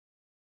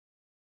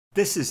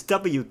This is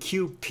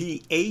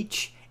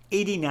WQPH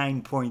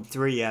 89.3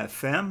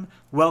 FM.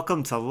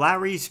 Welcome to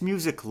Larry's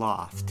Music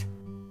Loft.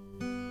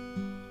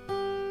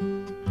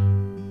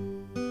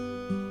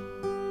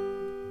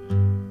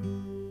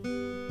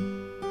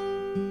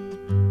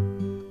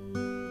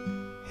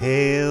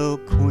 Hail,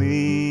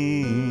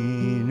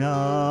 Queen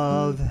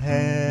of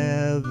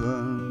Heaven,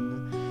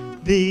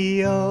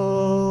 the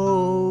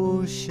ocean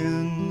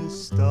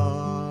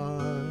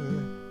star,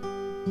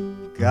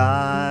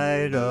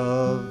 guide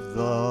of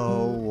the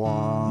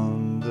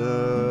wanderer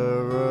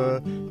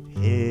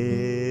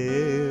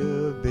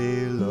here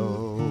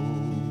below.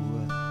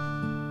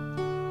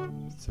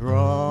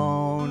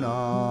 Thrown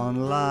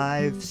on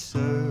life's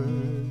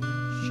surge,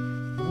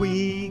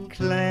 we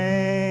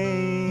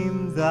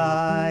claim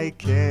thy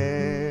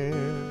care.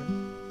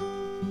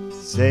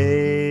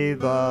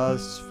 Save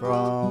us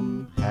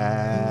from peril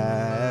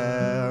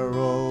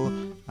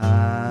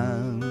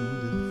and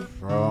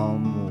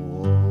from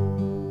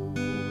woe.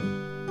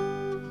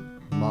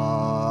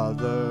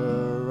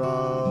 Mother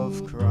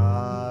of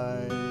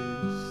Christ,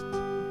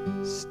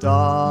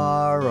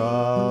 Star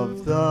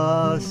of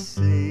the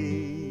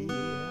sea,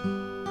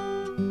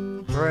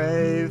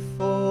 pray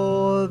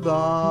for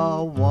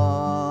the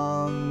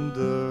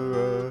wanderer,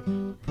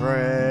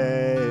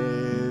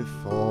 pray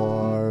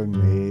for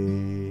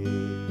me.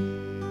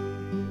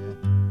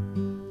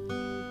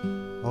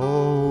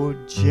 O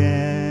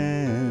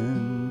gentle,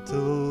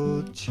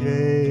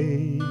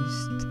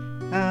 chaste,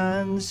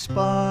 and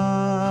spotless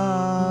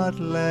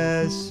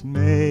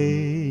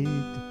maid,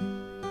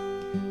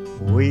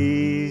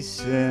 we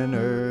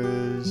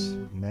sinners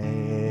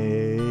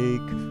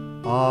make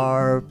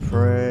our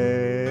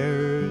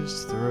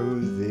prayers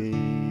through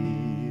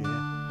thee.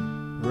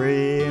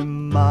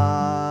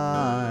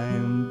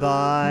 Remind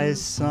thy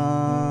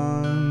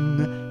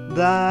Son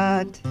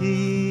that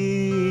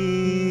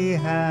he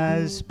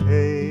has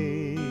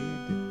paid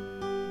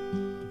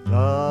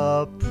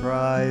the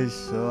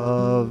price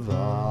of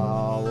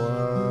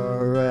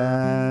our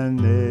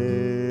iniquity.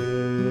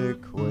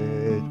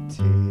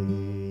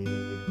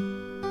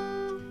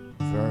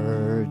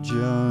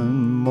 Virgin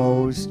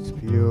most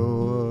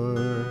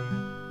pure,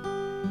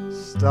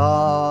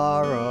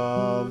 Star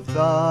of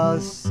the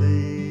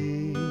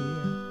sea,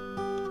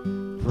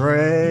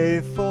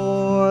 pray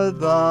for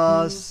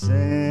the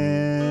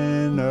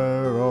sinner,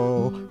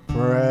 oh,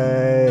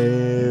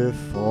 pray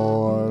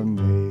for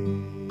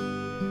me.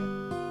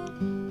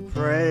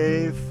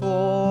 Pray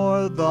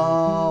for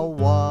the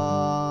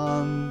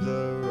wanderer,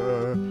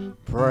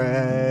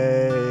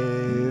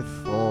 pray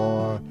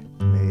for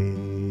me.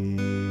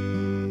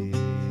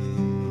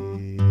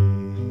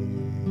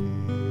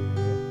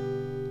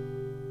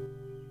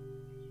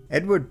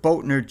 Edward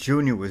Boatner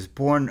Jr. was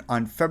born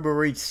on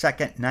February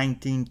 2nd,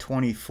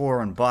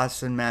 1924 in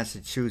Boston,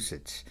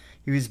 Massachusetts.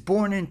 He was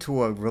born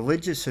into a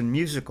religious and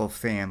musical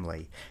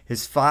family.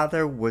 His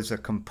father was a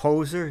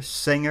composer,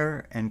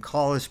 singer, and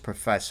college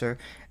professor,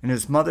 and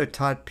his mother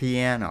taught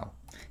piano.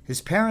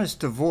 His parents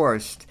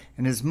divorced,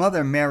 and his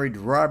mother married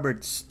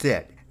Robert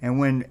Stitt. And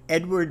when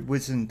Edward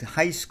was in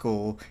high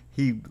school,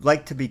 he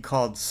liked to be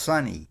called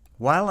Sonny.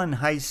 While in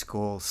high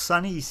school,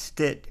 Sonny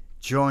Stitt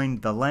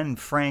joined the Len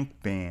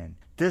Frank Band.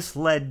 This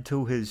led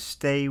to his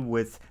stay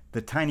with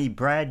the Tiny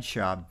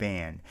Bradshaw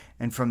Band,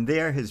 and from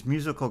there his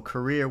musical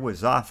career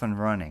was off and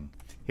running.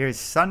 Here's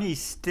Sonny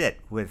Stitt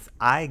with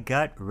I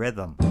Got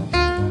Rhythm.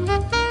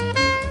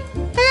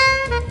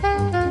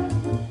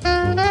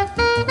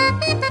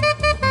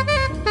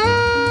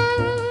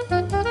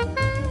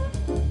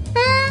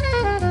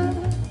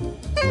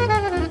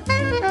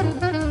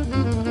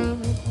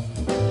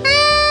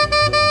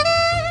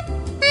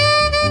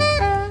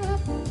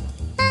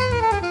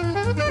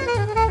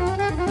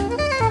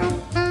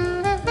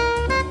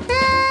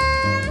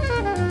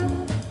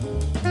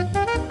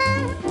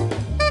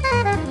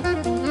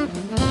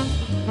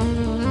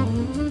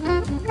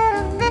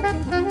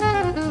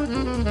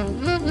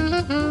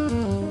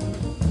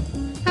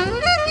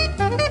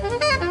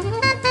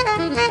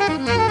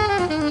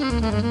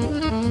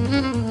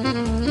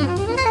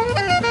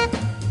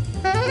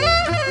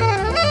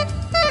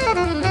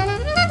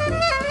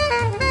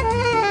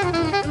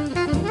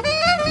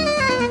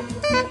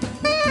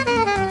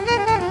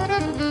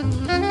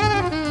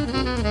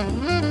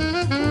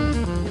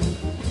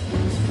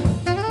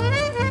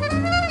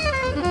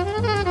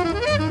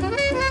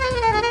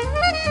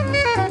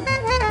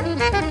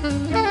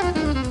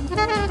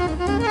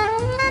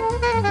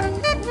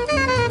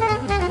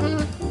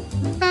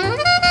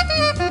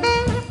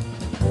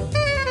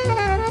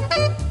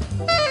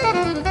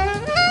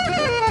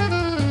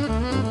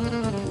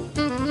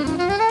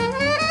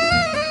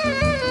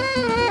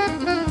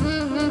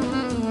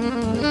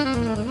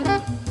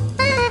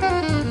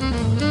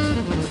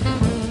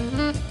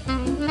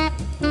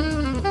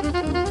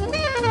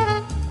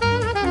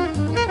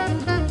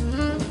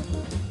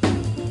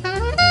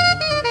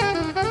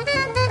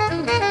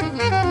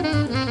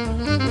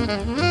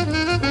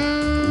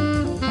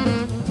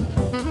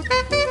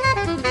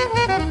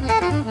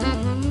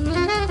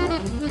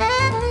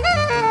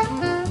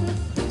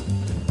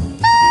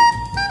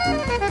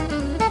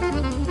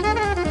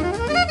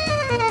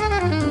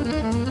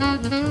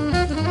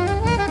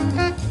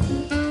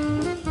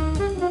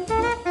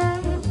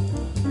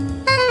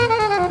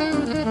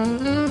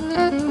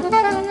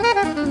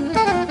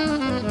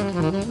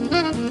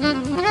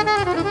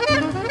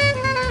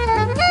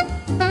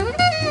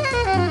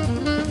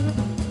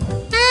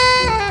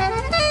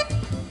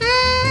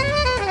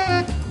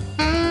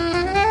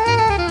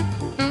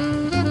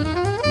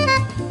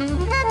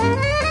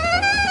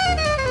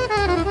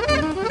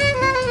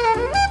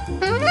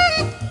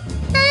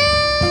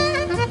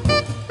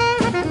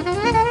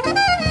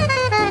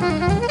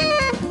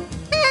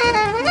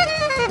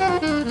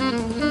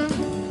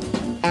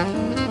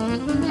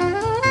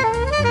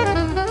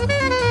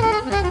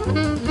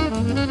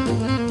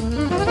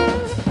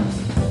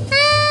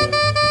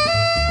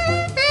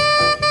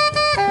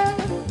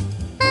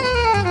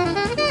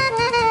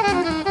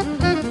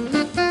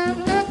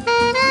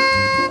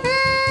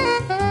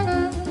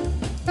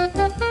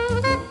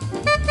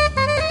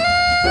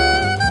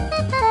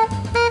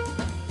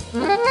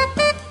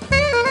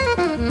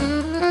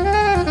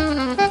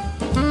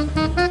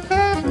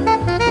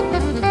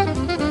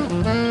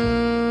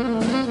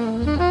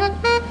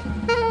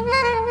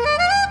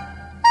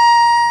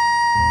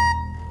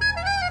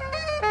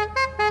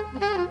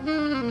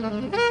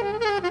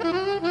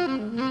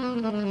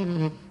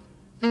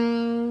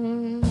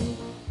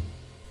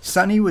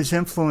 Sonny was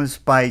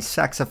influenced by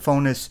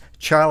saxophonist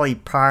Charlie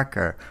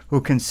Parker, who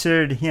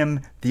considered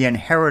him the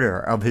inheritor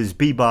of his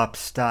bebop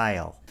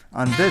style.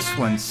 On this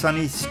one,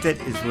 Sonny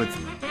Stitt is with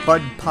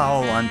Bud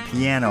Powell on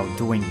piano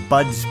doing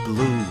Bud's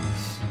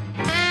Blues.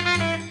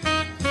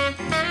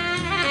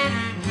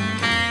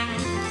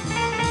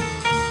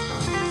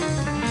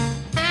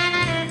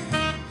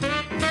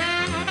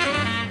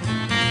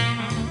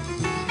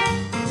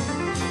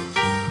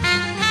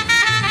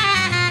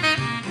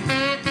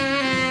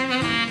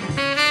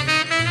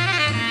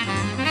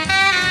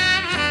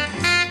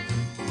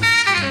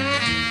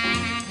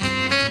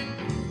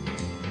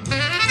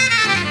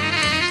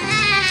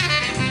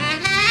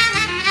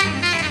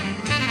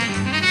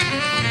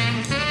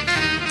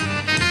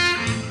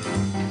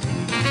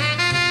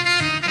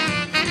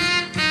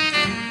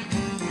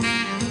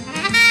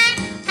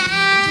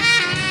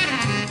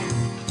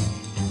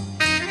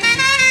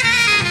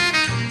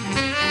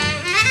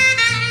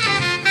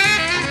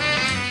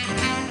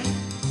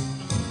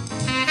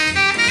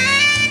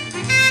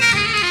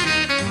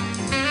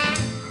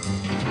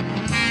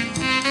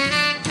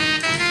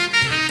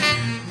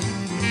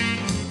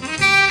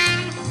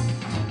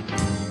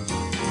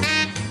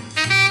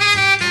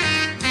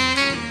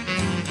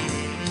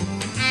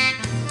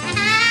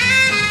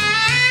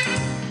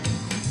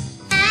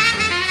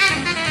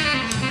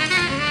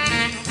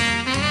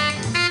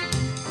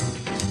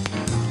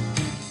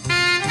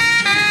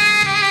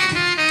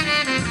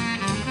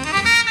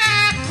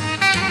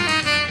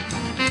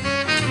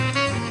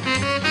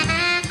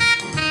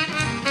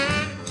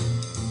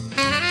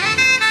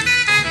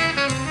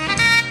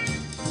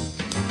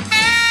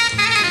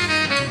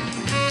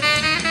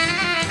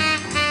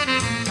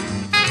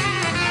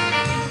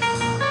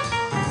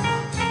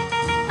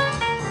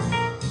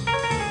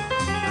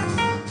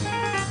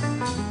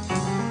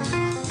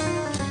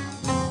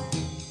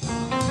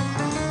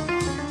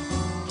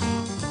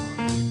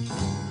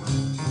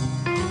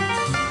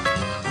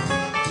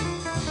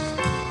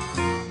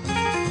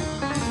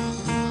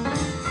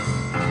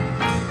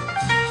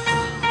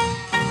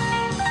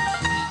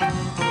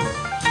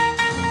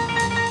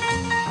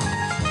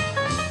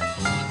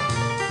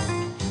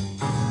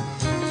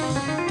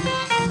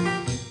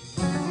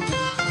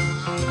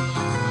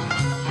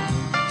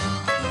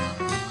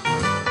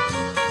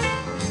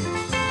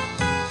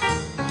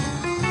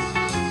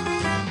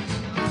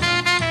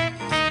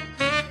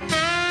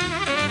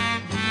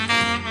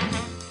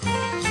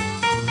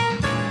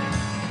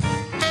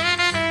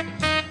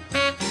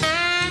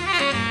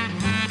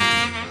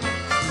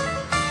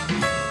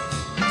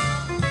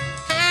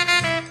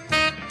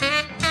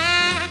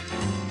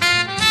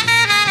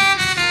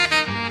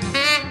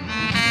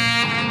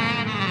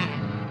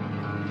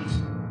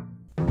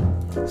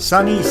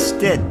 Sonny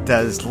Stitt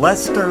does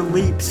Lester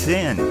Leaps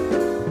In.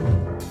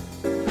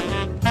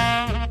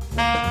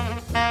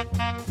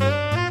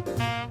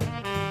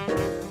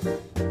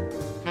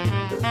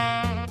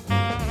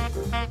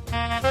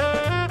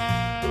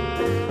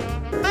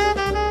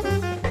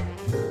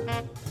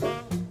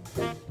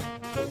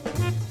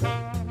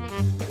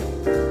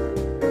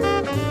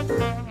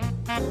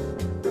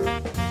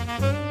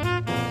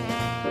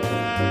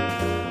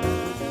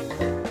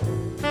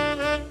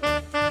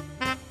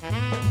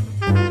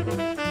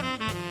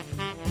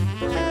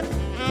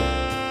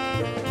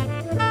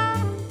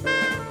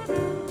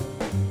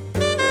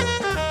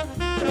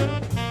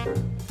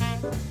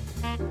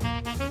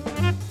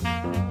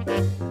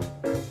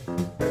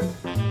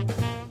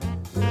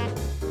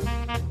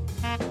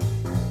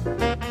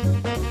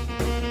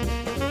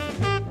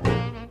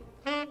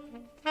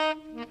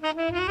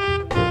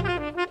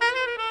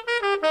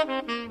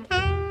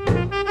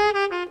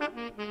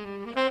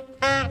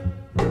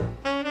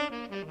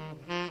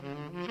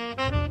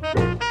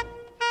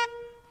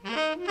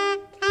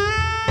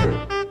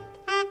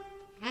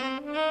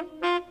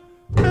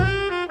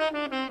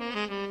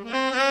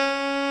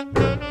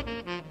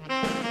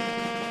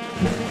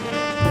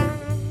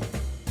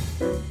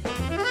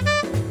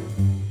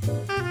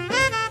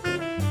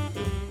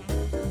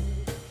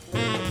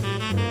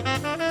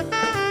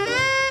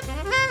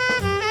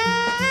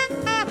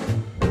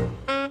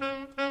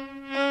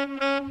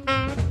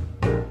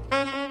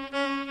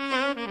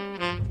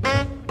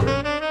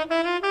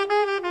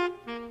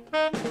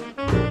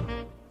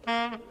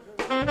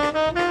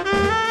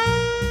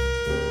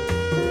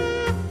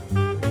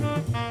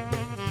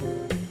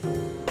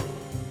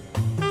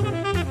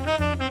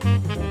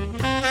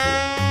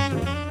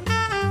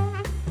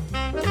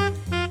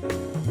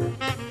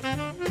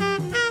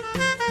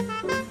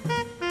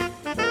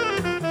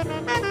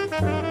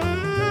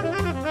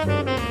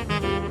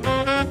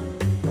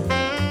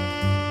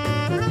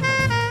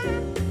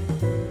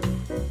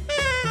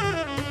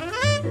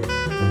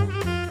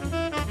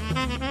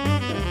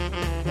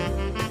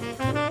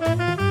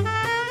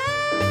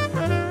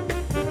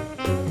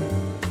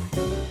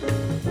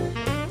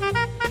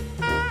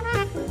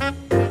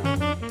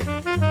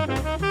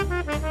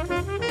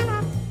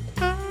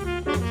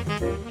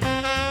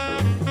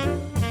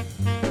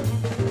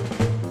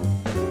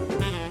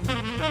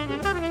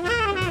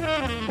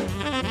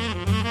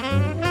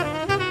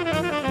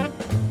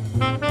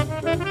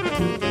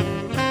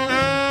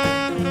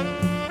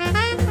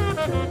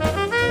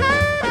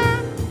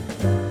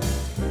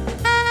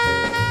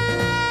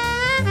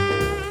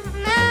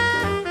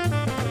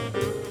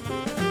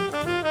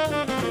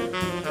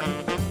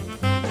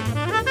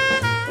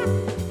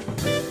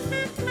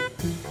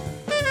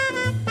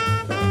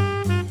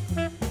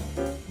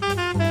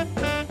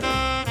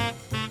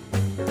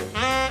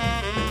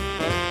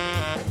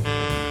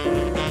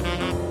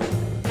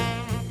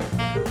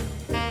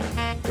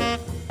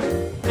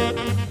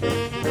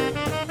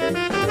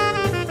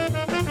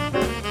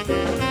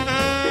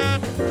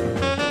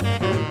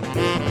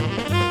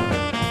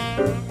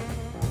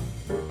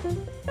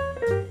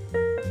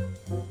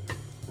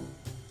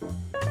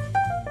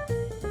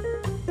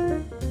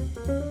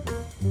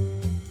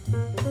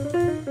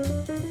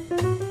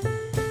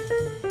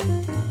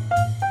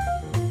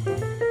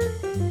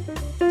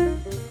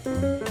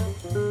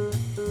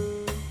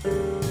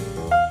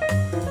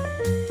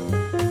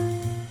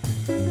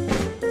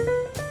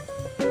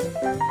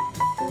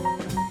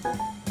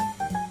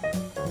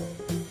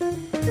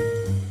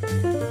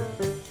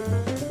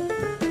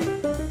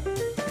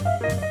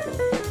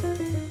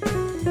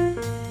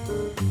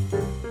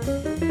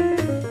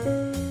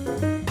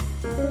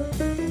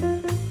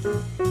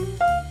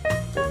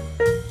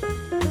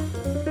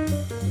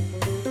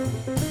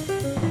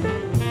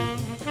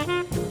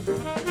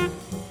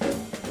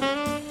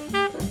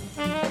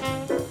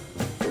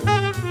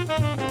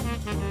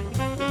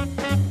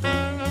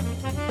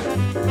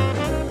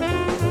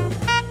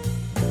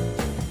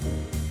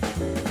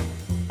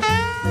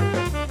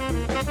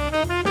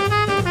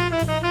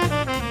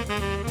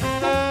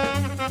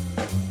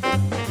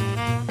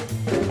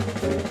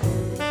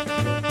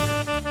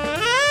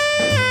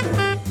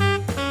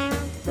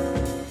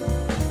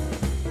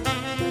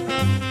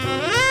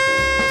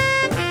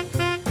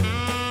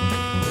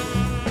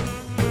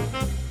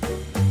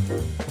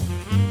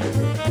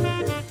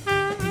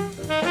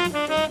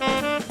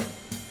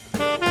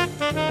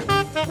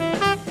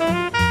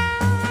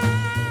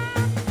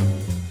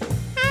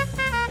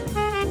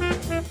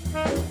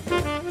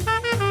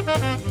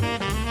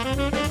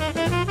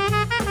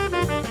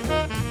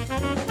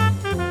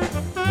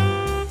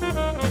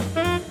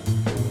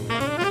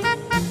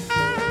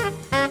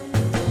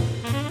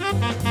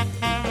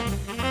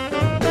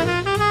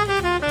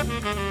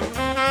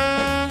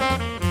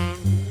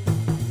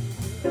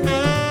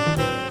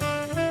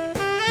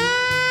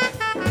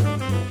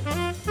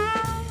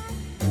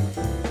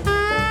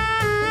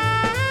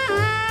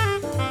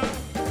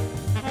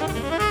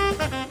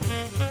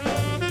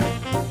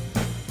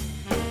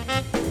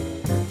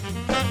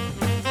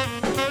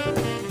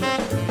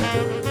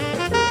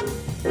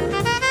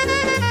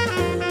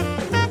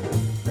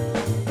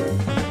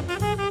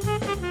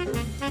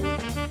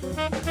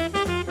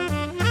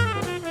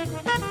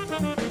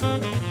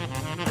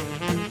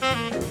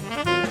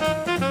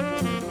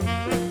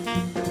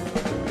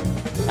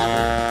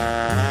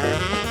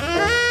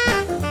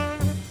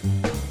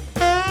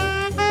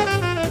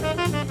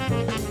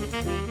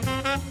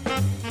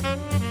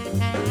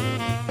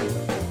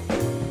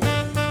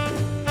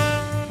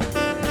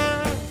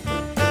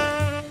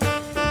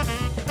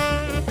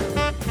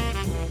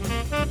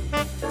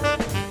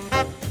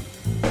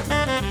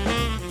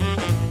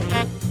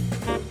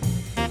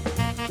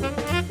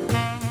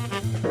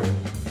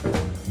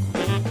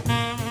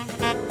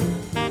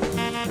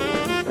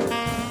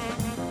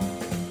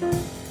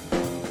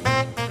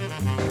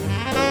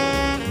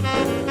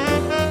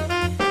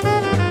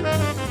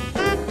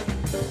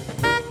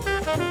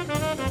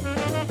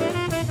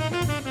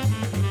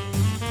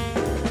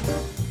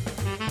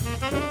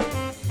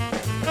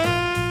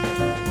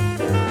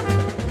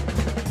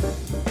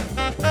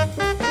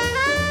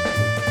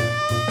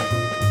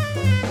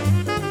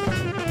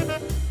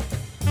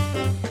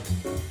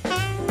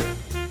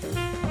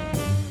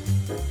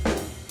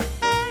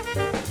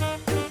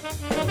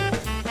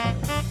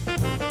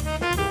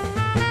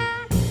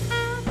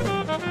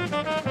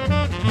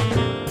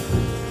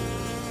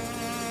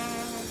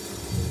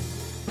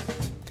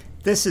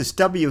 This is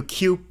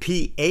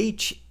WQPH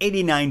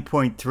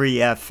 89.3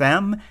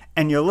 FM,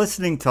 and you're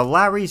listening to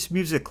Larry's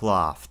Music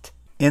Loft.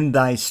 In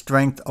thy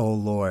strength, O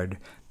Lord,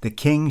 the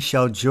king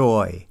shall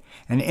joy,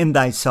 and in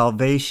thy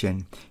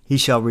salvation he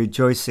shall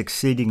rejoice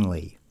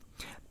exceedingly.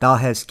 Thou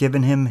hast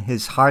given him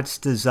his heart's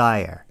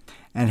desire,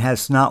 and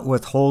hast not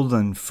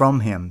withholden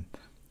from him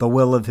the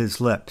will of his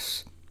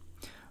lips.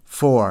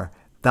 For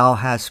thou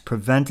hast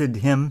prevented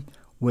him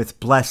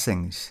with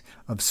blessings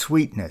of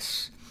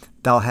sweetness.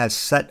 Thou hast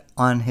set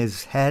on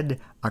his head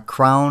a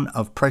crown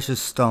of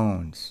precious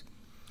stones.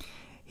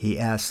 He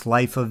asked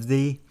life of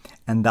thee,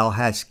 and thou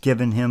hast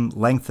given him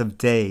length of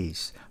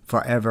days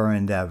for ever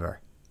and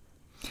ever.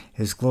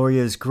 His glory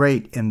is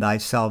great in thy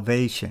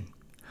salvation.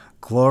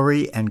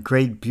 Glory and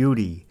great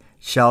beauty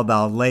shalt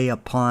thou lay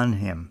upon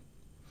him.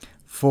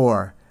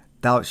 For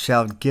thou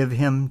shalt give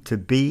him to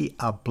be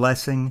a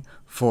blessing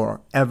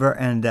for ever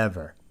and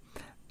ever.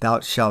 Thou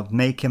shalt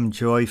make him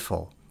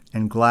joyful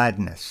and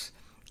gladness,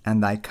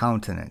 and thy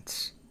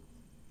countenance.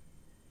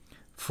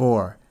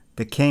 For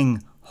the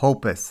king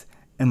hopeth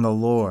in the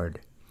Lord,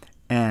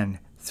 and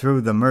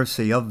through the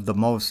mercy of the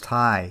Most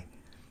High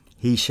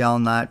he shall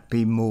not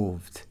be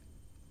moved.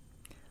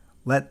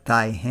 Let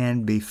thy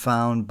hand be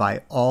found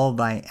by all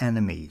thy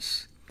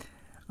enemies.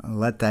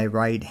 Let thy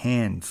right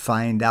hand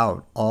find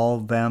out all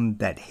them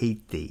that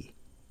hate thee.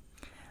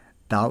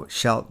 Thou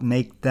shalt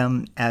make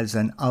them as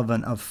an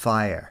oven of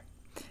fire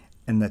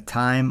in the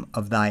time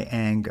of thy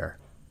anger.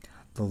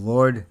 The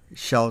Lord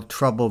shall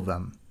trouble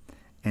them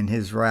in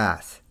his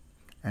wrath,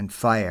 and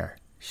fire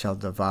shall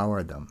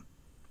devour them.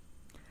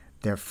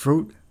 Their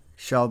fruit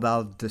shalt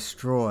thou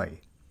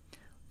destroy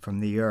from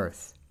the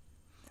earth,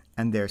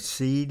 and their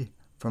seed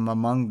from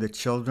among the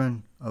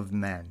children of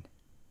men.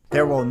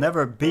 There Will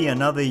Never Be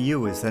Another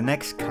You is the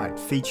next cut,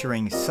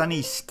 featuring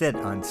Sonny Stitt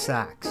on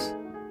sax.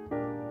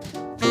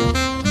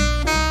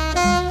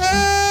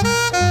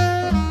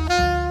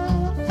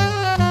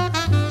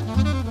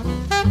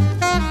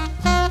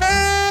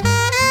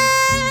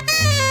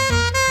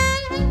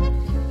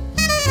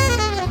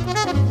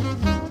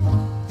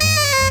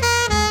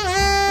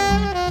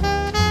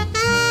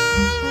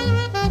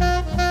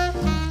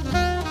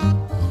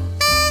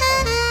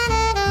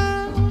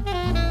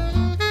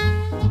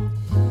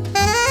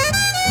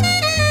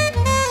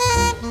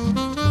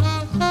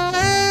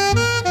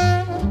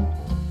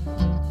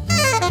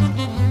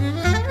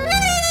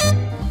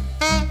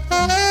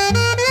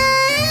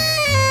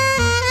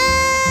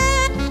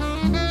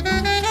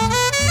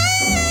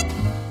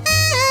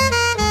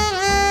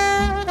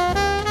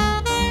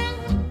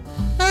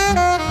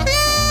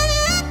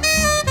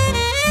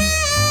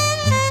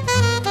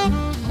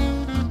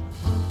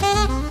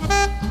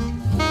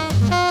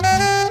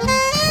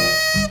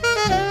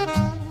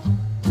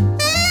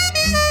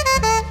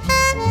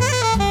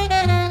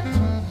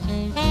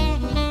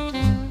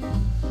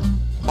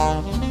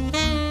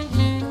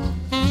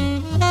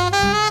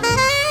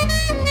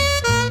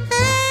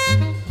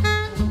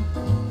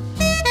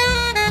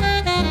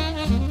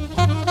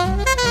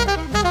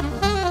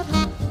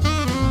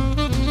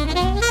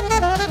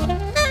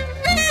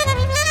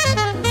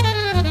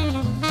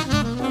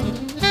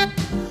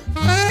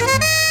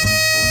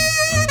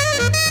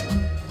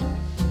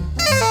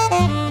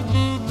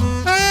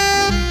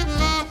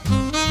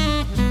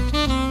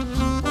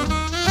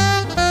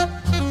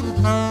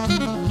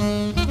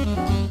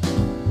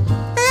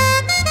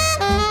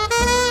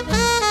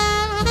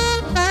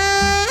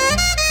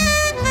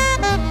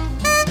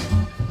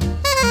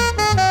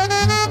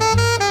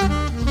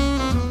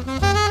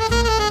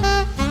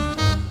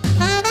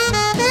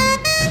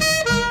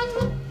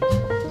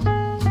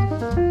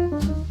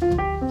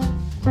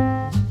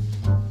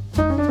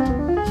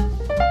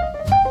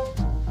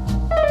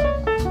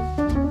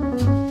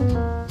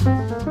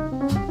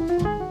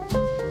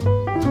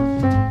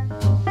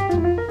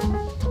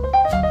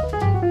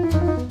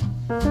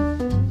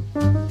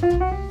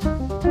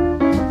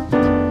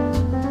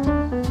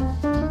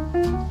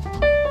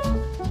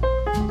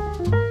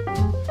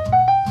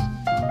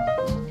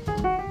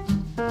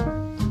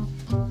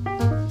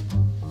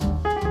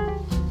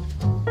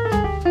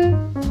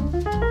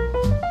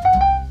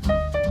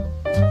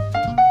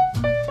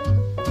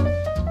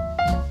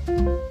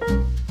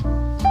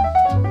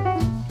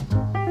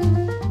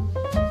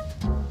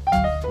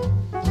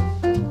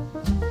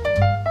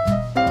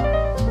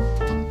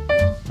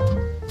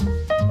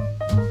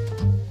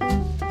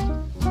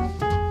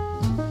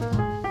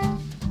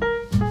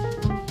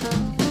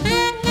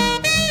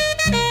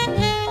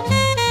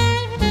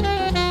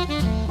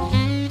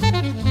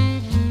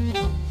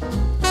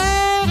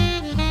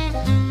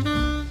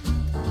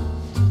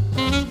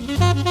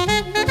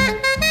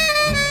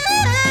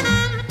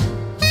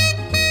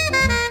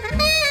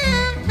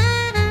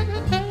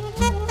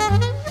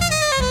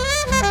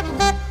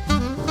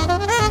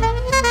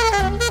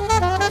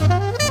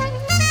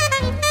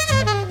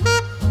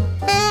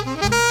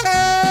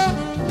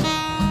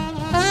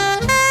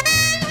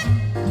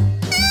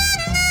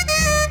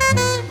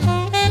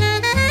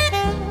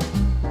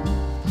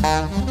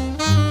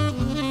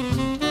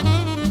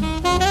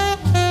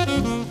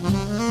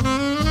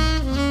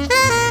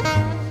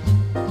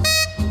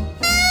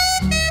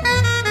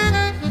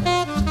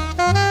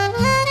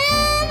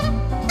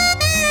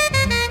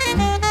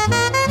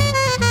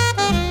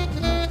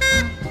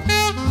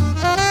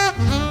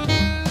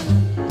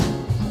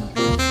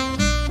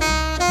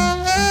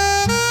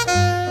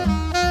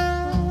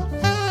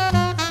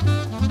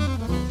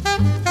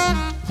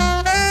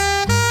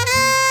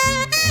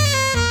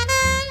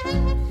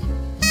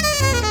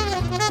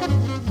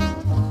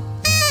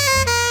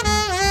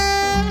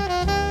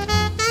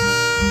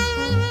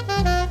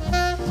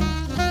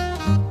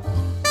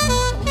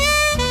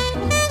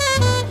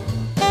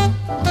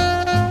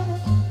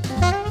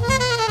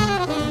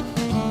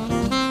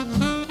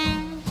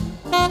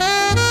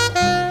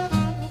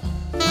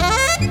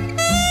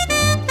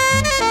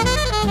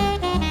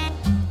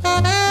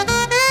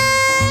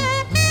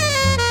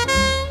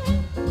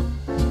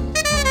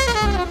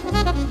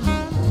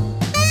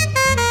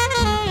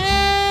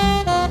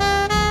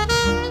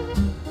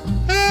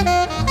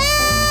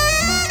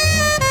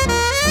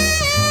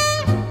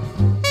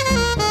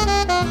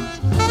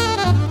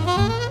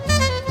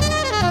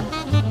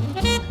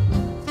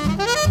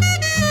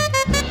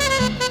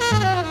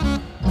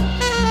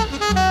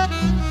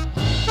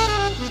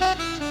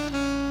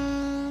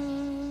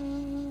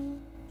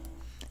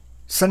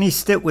 Sonny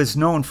Stitt was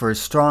known for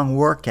his strong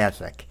work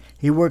ethic.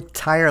 He worked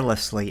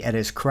tirelessly at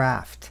his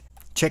craft.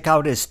 Check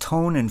out his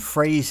tone and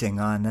phrasing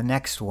on the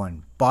next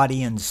one,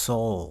 Body and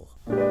Soul.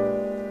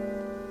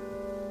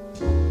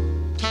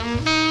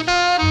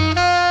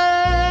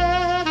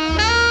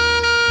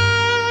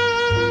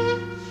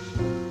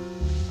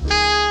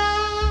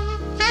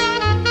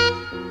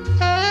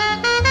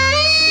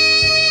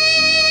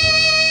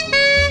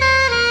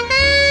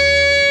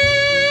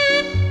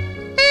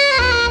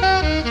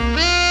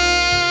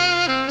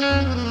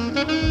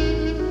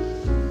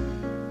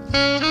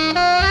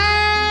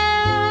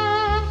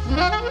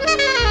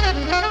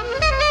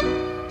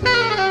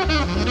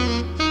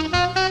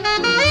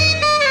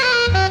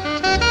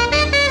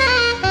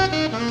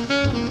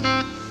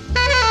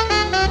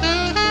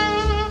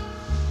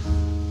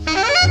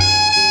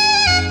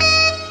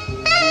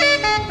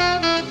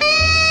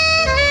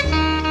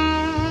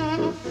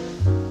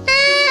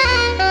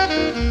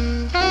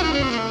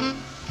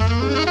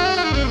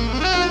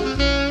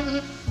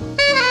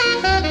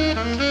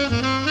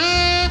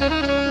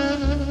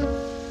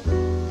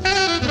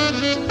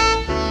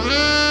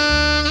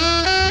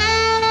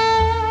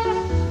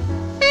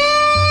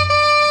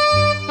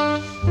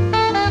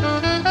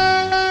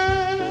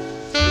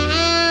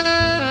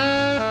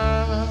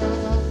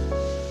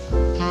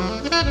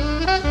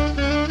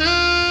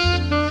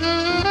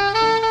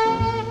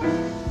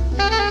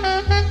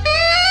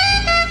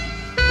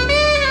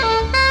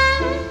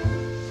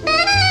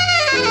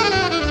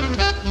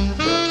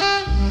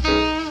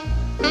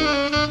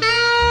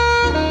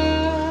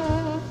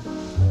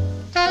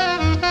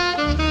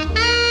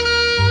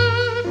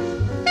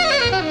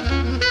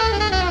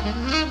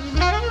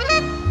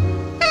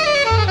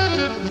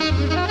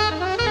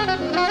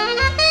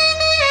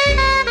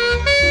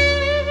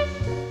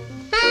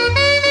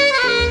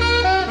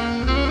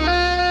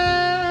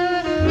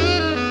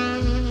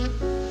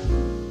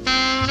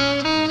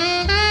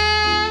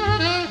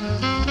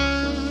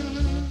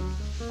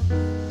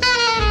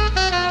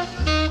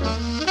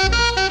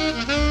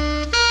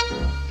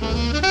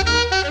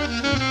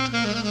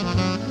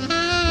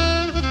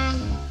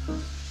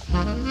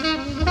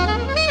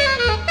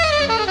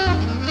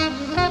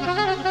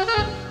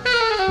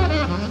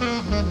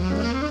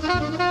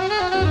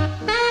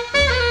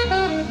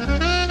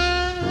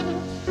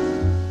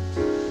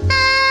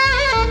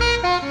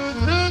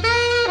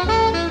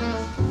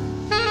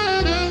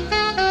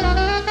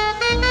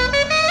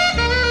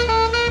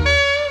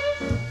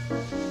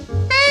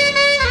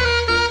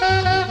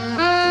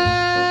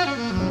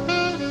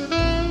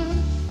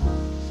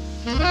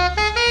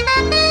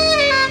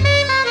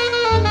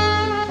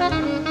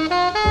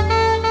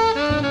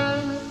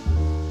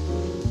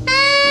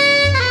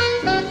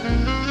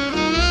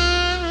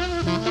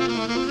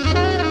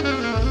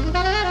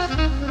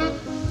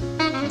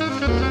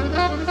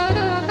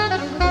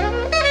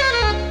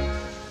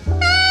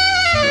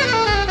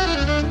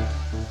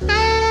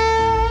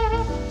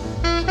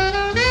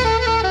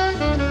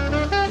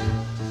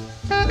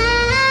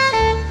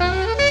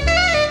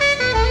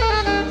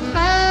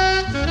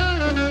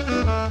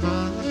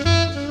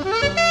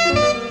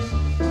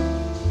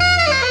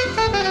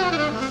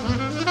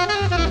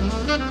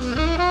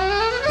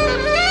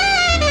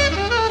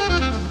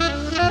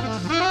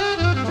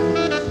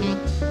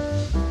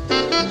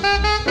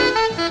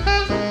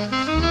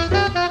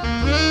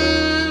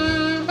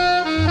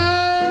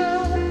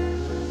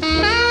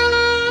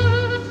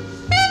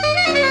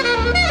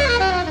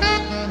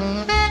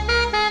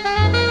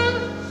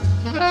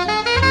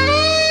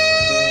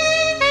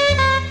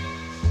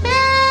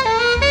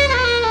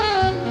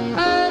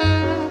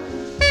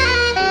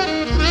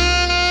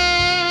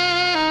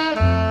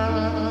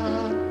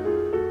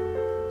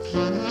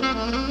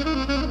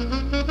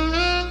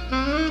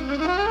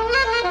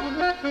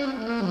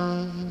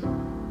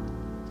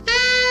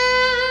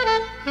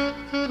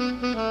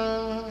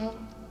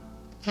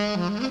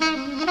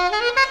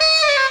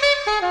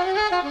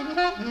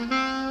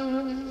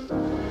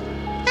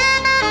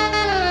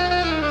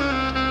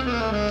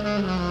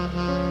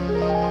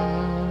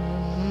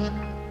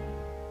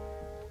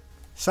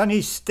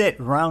 Sonny Stitt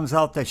rounds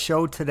out the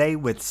show today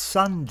with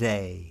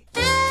Sunday.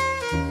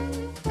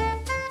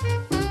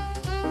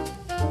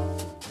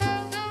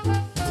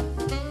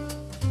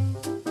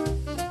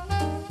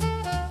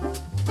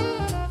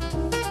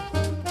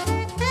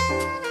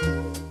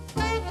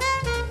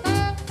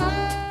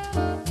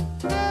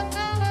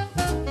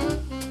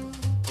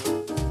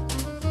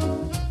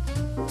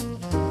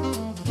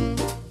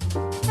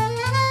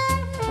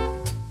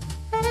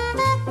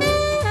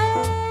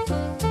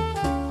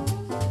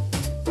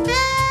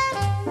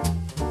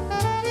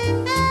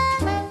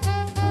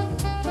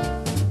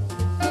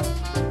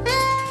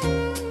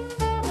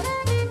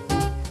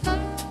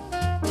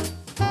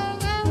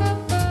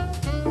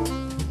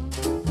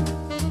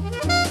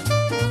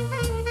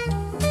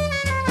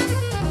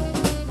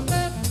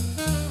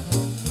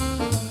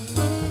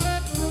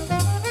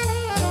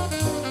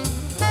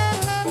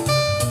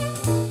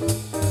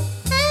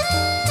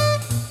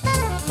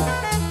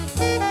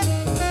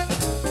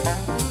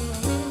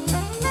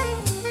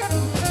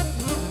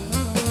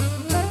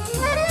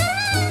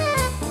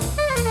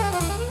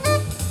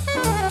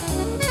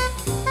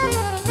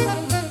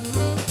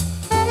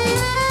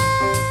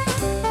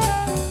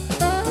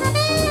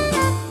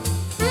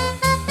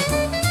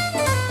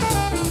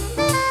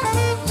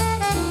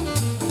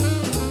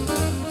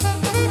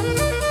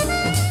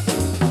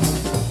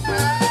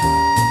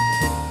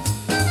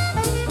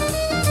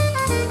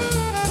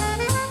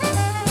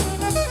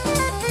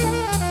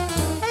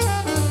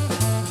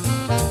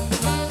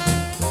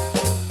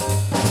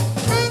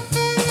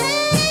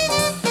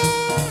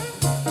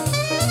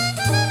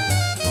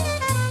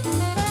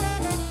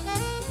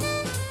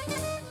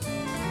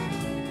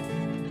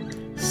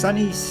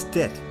 Sonny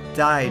Stitt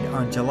died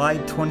on July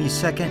 22,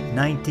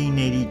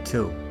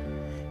 1982.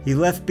 He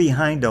left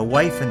behind a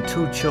wife and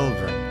 2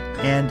 children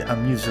and a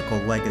musical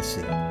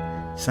legacy.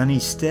 Sonny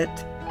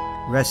Stitt,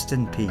 rest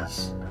in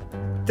peace.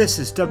 This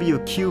is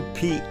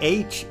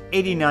WQPH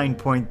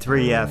 89.3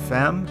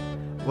 FM.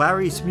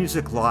 Larry's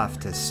Music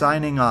Loft is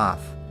signing off.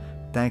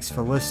 Thanks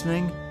for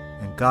listening,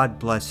 and God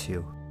bless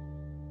you.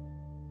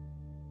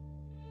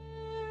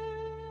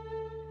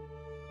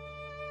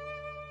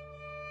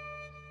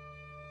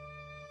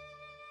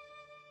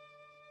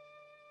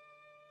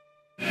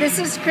 This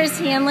is Chris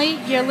Hanley.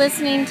 You're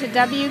listening to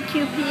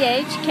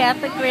WQPH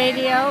Catholic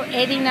Radio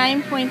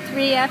 89.3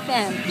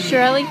 FM,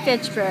 Shirley,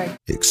 Fitchburg.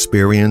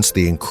 Experience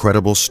the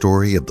incredible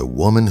story of the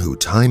woman who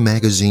Time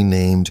magazine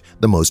named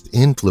the most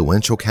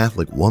influential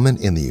Catholic woman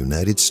in the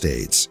United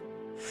States.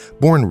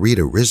 Born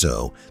Rita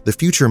Rizzo, the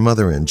future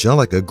Mother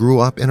Angelica grew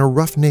up in a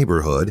rough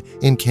neighborhood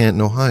in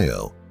Canton,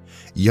 Ohio.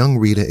 Young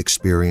Rita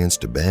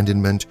experienced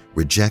abandonment,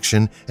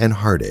 rejection, and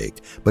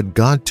heartache, but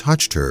God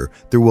touched her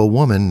through a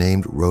woman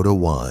named Rhoda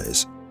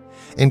Wise.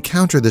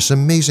 Encounter this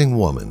amazing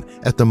woman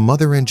at the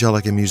Mother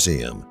Angelica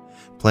Museum.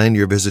 Plan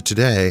your visit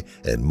today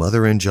at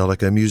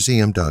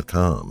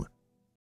motherangelicamuseum.com.